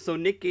so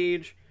Nick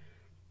Gage,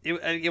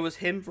 it was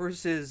him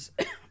versus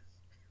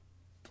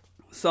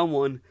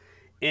someone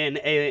in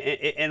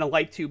a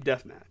light tube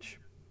death match.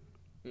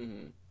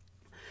 Mm-hmm.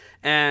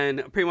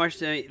 And pretty much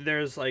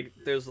there's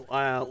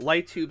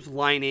light tubes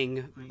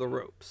lining the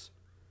ropes.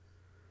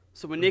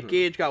 So when Nick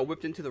Gage got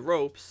whipped into the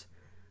ropes,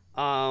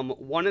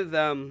 one of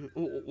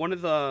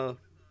the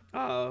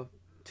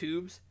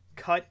tubes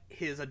cut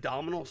his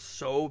abdominal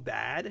so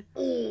bad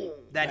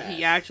that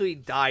he actually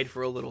died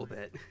for a little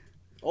bit.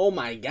 Oh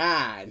my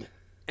god!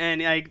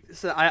 And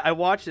I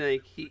watched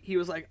it. And he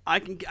was like, I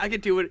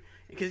can do it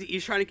because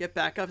he's trying to get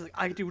back up. He's like,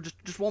 I can do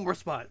just one more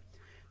spot.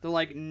 They're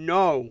like,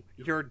 no,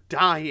 you're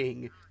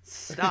dying.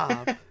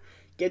 Stop.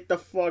 Get the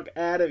fuck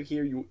out of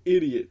here, you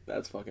idiot.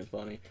 That's fucking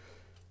funny.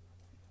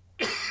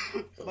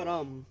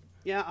 But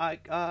yeah,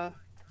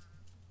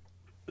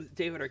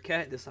 David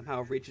Arquette, this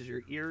somehow reaches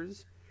your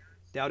ears.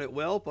 Doubt it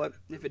will, but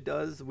if it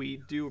does,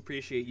 we do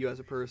appreciate you as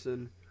a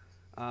person.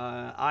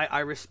 I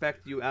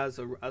respect you as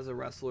a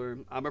wrestler.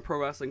 I'm a pro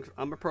wrestling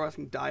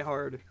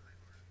diehard.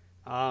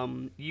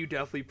 You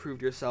definitely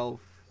proved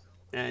yourself,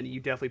 and you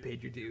definitely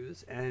paid your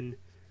dues, and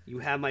you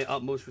have my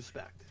utmost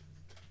respect.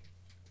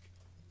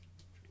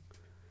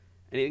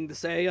 Anything to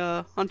say,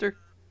 Hunter?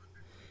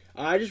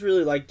 I just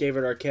really like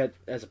David Arquette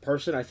as a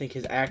person. I think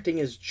his acting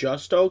is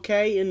just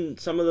okay in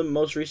some of the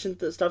most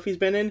recent stuff he's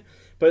been in,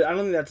 but I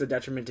don't think that's a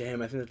detriment to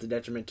him. I think that's a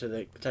detriment to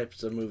the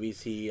types of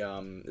movies he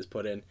is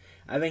put in.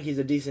 I think he's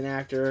a decent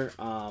actor,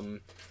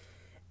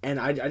 and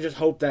I just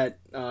hope that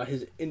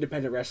his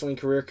independent wrestling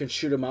career can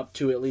shoot him up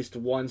to at least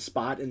one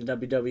spot in the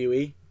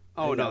WWE.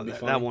 Oh no,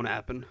 that won't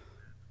happen.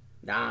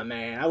 Nah,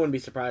 man, I wouldn't be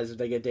surprised if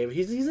they get David.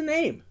 He's a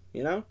name,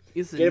 you know?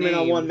 Get him in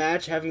on one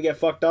match, have him get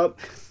fucked up.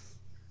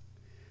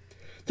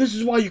 This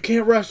is why you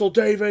can't wrestle,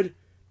 David.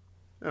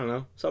 I don't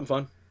know, something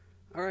fun.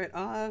 All right,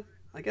 I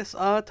guess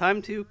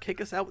time to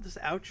kick us out with this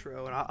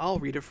outro, and I'll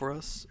read it for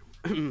us.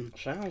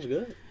 Sounds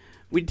good.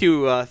 We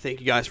do thank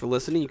you guys for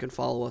listening. You can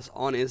follow us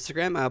on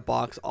Instagram at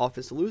Box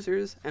Office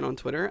Losers and on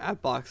Twitter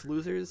at Box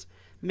Losers.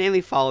 Mainly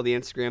follow the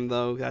Instagram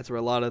though. That's where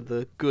a lot of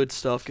the good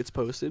stuff gets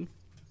posted.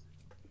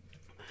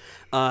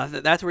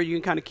 That's where you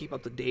can kind of keep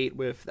up to date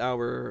with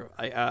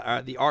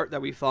the art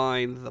that we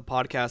find, the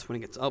podcast when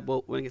it gets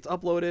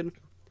uploaded.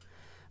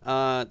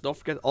 Don't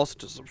forget also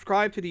to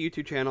subscribe to the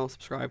YouTube channel.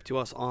 Subscribe to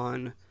us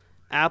on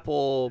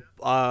Apple,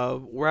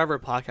 wherever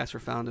podcasts are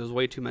found. There's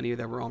way too many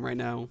that we're on right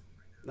now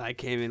that I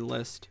can't even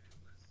list.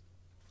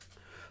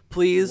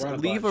 Please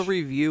leave a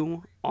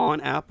review on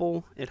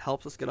Apple. It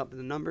helps us get up in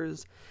the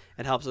numbers.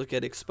 It helps us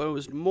get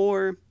exposed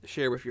more.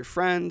 Share with your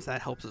friends.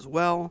 That helps as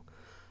well.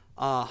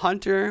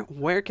 Hunter,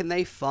 where can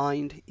they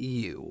find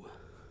you?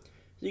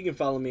 You can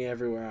follow me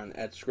everywhere on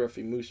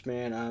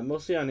 @ScruffyMooseman.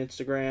 Mostly on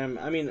Instagram.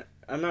 I mean,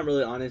 I'm not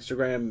really on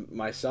Instagram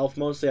myself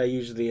mostly. I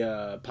use the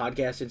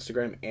podcast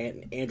Instagram,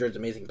 and Android's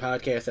Amazing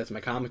Podcast. That's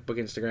my comic book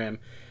Instagram.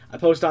 I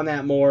post on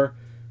that more,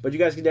 but you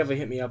guys can definitely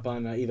hit me up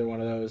on either one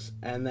of those.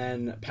 And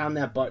then Pound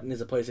That Button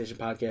is a PlayStation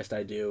podcast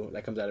I do.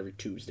 That comes out every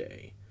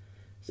Tuesday.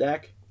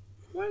 Zach,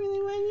 where can they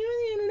find you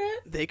on the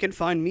internet? They can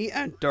find me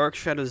at Dark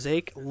Shadow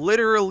Zake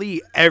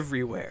literally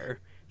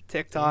everywhere.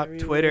 TikTok,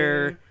 everywhere.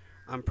 Twitter,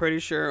 I'm pretty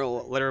sure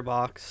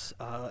Letterboxd,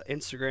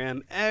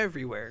 Instagram,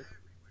 everywhere.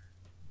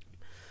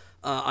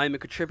 I'm a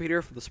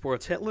contributor for the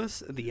Sports Hit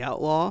List. The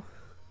Outlaw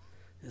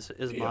is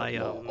my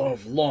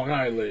of Long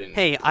Island.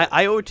 Hey,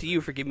 I owe it to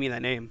you for giving me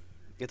that name.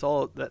 It's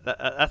all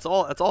that's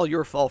all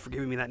your fault for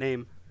giving me that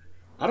name.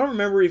 I don't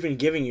remember even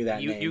giving you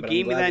that name. You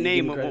gave me that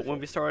name when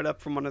we started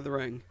up from Under the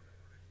Ring.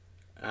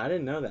 I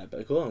didn't know that,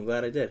 but cool. I'm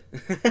glad I did.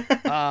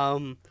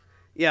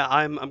 Yeah,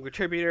 I'm a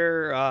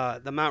contributor.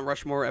 The Mount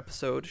Rushmore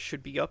episode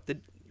should be up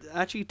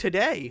actually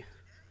today.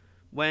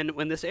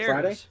 When this airs.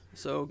 Friday?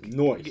 So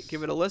nice.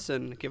 Give it a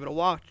listen, give it a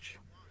watch.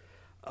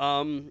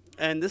 And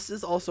this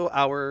is also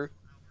our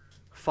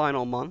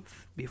final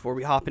month before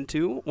we hop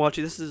into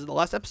watching. This is the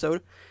last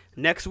episode.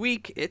 Next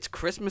week it's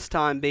Christmas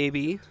time,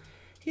 baby.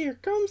 Here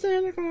comes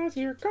Santa Claus.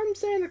 Here comes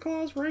Santa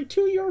Claus. Right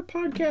to your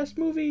podcast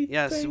movie.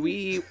 Yes,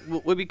 thing.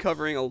 we'll be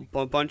covering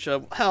a bunch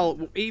of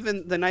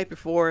even the night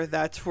before.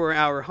 That's for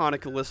our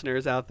Hanukkah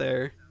listeners out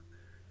there.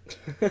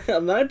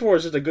 Night Before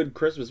is just a good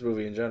Christmas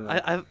movie in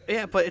general.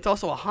 Yeah, but it's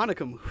also a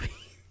Hanukkah movie.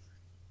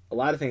 A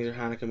lot of things are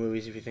Hanukkah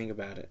movies if you think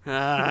about it.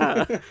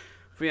 But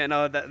yeah,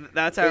 no,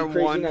 that's our Crazy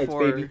one Nights,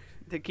 for baby.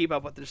 to keep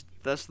up with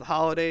the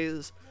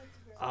holidays.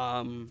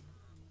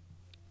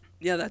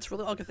 Yeah, that's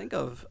really all I can think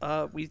of.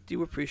 We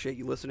do appreciate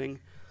you listening.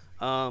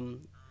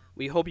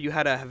 We hope you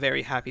had a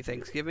very happy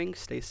Thanksgiving.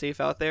 Stay safe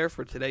out there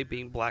for today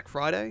being Black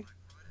Friday.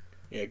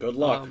 Yeah, good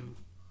luck.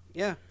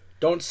 Yeah.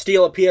 Don't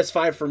steal a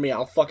PS5 from me.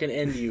 I'll fucking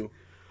end you.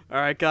 All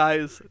right,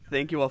 guys.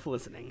 Thank you all for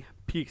listening.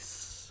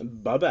 Peace.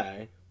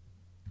 Bye-bye.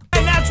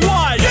 And that's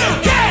why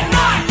you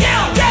cannot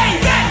kill